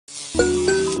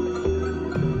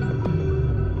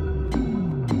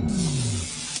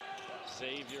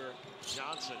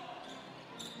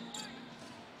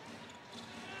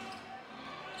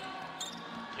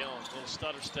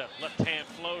step, left-hand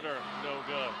floater, no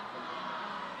good.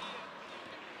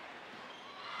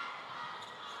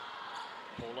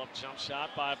 Pull-up jump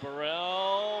shot by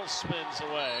Burrell, spins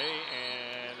away,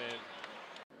 and it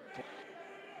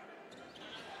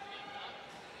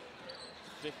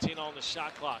 15 on the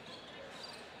shot clock.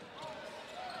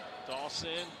 Dawson,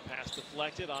 pass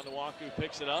deflected, Onuaku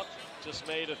picks it up, just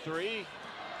made a three,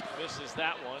 misses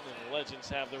that one, and the Legends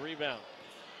have the rebound.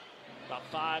 About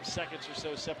 5 seconds or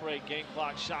so separate game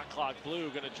clock, shot clock. Blue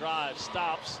gonna drive,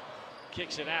 stops,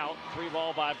 kicks it out. Three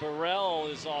ball by Burrell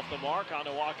is off the mark.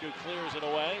 Onuaku clears it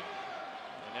away.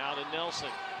 And now to Nelson.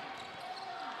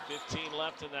 15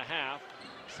 left in the half.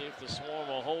 See if the Swarm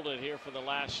will hold it here for the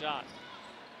last shot.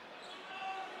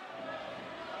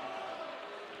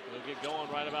 We'll get going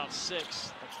right about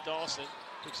 6. That's Dawson.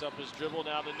 Picks up his dribble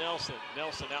now to Nelson.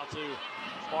 Nelson out to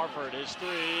Barford. His three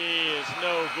is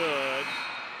no good.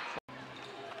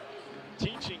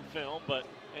 Teaching film, but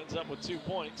ends up with 2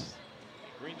 points.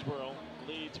 Greensboro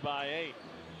leads by 8.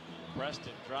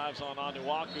 Preston drives on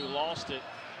Onuaku, lost it.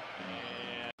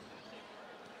 And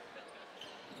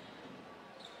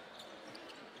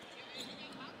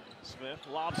Smith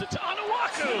lobs it to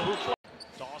Onuaku.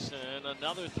 Dawson,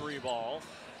 another three ball.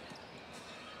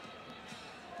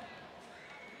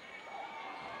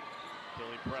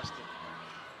 Billy Preston.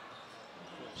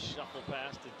 Shuffle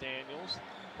pass to Daniels.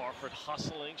 Barford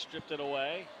hustling, stripped it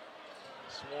away.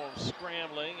 Swarm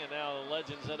scrambling, and now the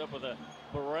Legends end up with a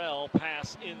Burrell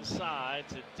pass inside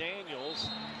to Daniels,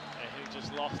 and he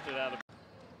just lost it out of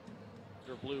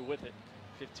Blue with it.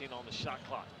 15 on the shot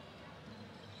clock.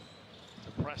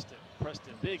 To Preston.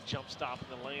 Preston, big jump stop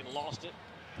in the lane, lost it.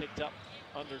 Picked up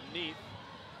underneath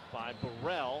by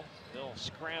Burrell. They'll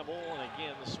scramble, and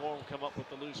again the Swarm come up with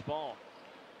the loose ball.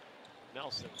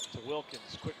 Nelson to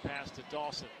Wilkins, quick pass to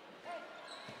Dawson.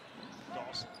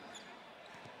 Dawson,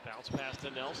 bounce pass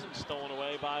to Nelson, stolen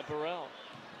away by Burrell.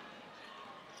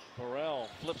 Burrell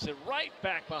flips it right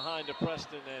back behind to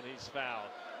Preston, and he's fouled.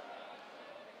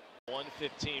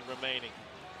 1:15 remaining.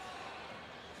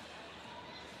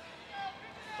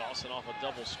 Dawson off a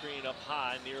double screen up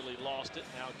high, nearly lost it,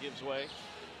 now gives way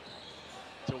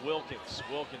to Wilkins.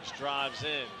 Wilkins drives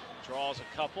in, draws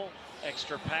a couple,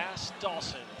 extra pass,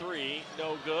 Dawson, three,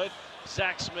 no good.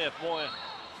 Zach Smith, boy,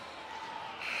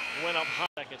 went up high,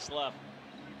 seconds left.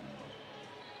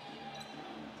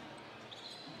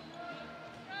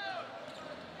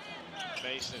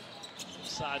 Mason,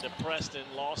 inside to Preston,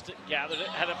 lost it, gathered it,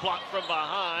 had it blocked from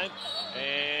behind,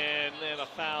 and then a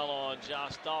foul on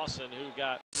Josh Dawson, who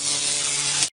got